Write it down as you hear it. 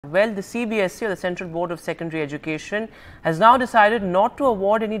Well, the CBSE, or the Central Board of Secondary Education, has now decided not to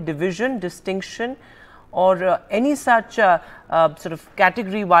award any division, distinction or any such sort of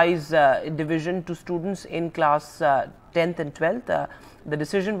category-wise division to students in class 10th and 12th. The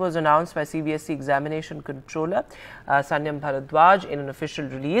decision was announced by CBSE Examination Controller Sanyam Bhardwaj in an official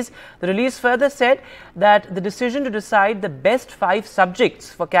release. The release further said that the decision to decide the best 5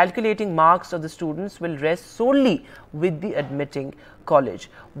 subjects for calculating marks of the students will rest solely with the admitting college.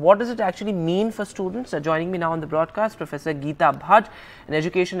 What does it actually mean for students? Joining me now on the broadcast, Professor Geeta Bhatt, an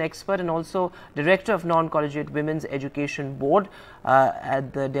education expert and also Director of Non-Collegiate Women's Education Board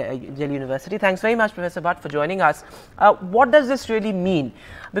at the Delhi University. Thanks very much, Professor Bhatt, for joining us. What does this really mean?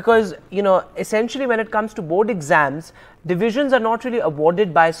 Because, you know, essentially when it comes to board exams, divisions are not really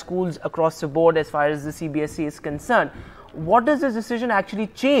awarded by schools across the board as far as the CBSE is concerned. What does this decision actually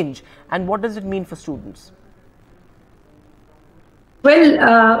change and what does it mean for students?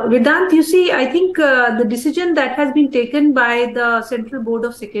 Well, Vedant, you see, I think the decision that has been taken by the Central Board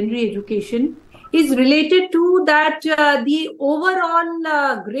of Secondary Education is related to that the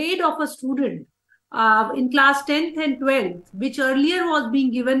overall grade of a student in class 10th and 12th, which earlier was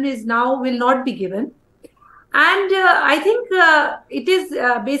being given, is now will not be given. And I think it is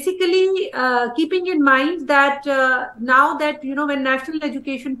basically keeping in mind that now that, you know, when National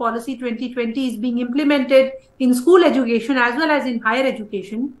Education Policy 2020 is being implemented in school education as well as in higher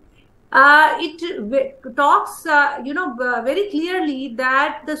education, it talks, very clearly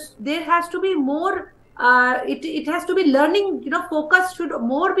that there has to be more, it has to be learning, focus should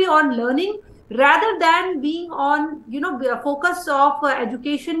more be on learning rather than being on, the focus of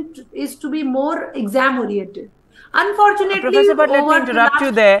education is to be more exam oriented. Unfortunately, Professor, but let me interrupt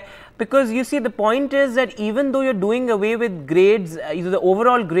you there, because you see the point is that even though you're doing away with grades, either the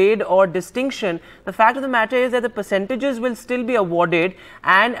overall grade or distinction, the fact of the matter is that the percentages will still be awarded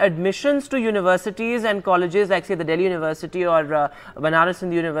and admissions to universities and colleges like say the Delhi University or Banaras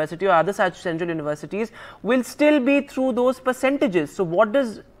Hindu University or other such central universities will still be through those percentages. So what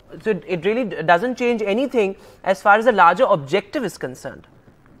does, so it really doesn't change anything as far as the larger objective is concerned.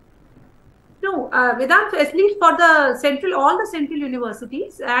 No, Vedant, at least for the all the central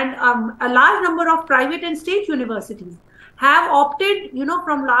universities and a large number of private and state universities have opted,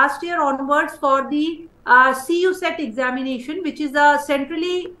 from last year onwards for the CUSET examination, which is a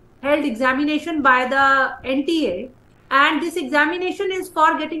centrally held examination by the NTA. And this examination is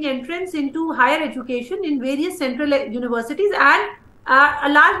for getting entrance into higher education in various central universities, and a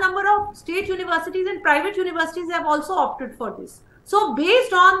large number of state universities and private universities have also opted for this. So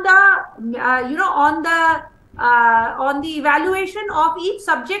based on the, on the evaluation of each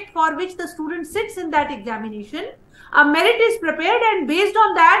subject for which the student sits in that examination, a merit is prepared, and based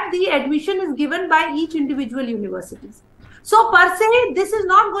on that, the admission is given by each individual universities. So per se, this is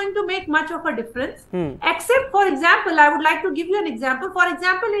not going to make much of a difference, except, for example, I would like to give you an example. For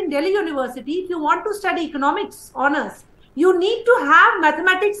example, in Delhi University, if you want to study economics honors, you need to have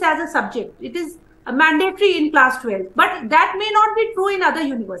mathematics as a subject. It is mandatory in class 12, but that may not be true in other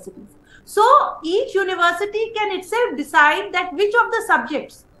universities. So each university can itself decide that which of the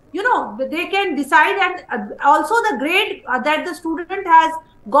subjects, they can decide, and also the grade that the student has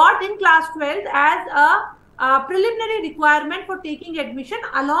got in class 12 as a preliminary requirement for taking admission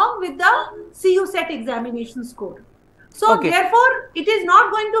along with the CUSET examination score. So therefore, it is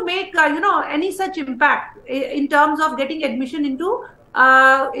not going to make any such impact in terms of getting admission into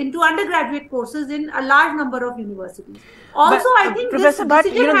undergraduate courses in a large number of universities. Also, but, I think Professor Bhatt,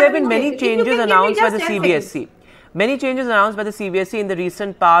 there have been many changes announced by the CBSE. Many changes announced by the CBSE in the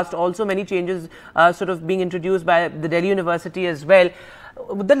recent past. Also, many changes sort of being introduced by the Delhi University as well.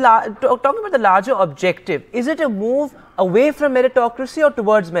 Talking about the larger objective, is it a move away from meritocracy or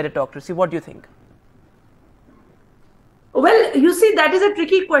towards meritocracy? What do you think? Well, you see, that is a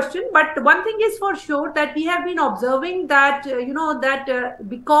tricky question, but one thing is for sure that we have been observing that,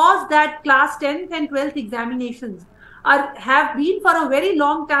 because that class 10th and 12th examinations have been for a very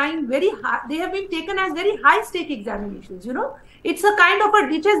long time, very high, they have been taken as very high stake examinations, It's a kind of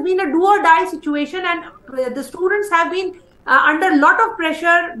it has been a do or die situation, and the students have been under a lot of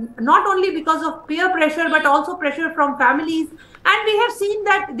pressure, not only because of peer pressure, but also pressure from families. And we have seen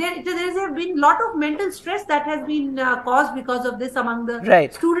that there has been a lot of mental stress that has been caused because of this among the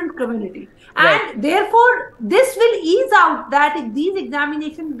student community. And therefore, this will ease out that these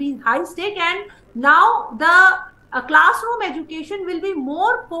examinations being high stake, and now the classroom education will be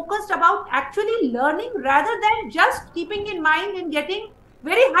more focused about actually learning rather than just keeping in mind and getting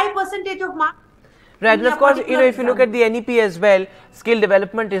very high percentage of marks. Right, and of course, if you look at the NEP as well, skill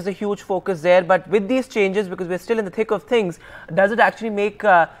development is a huge focus there. But with these changes, because we're still in the thick of things, does it actually make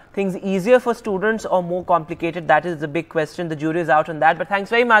things easier for students or more complicated? That is the big question. The jury is out on that. But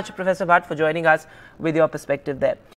thanks very much, Professor Bhatt, for joining us with your perspective there.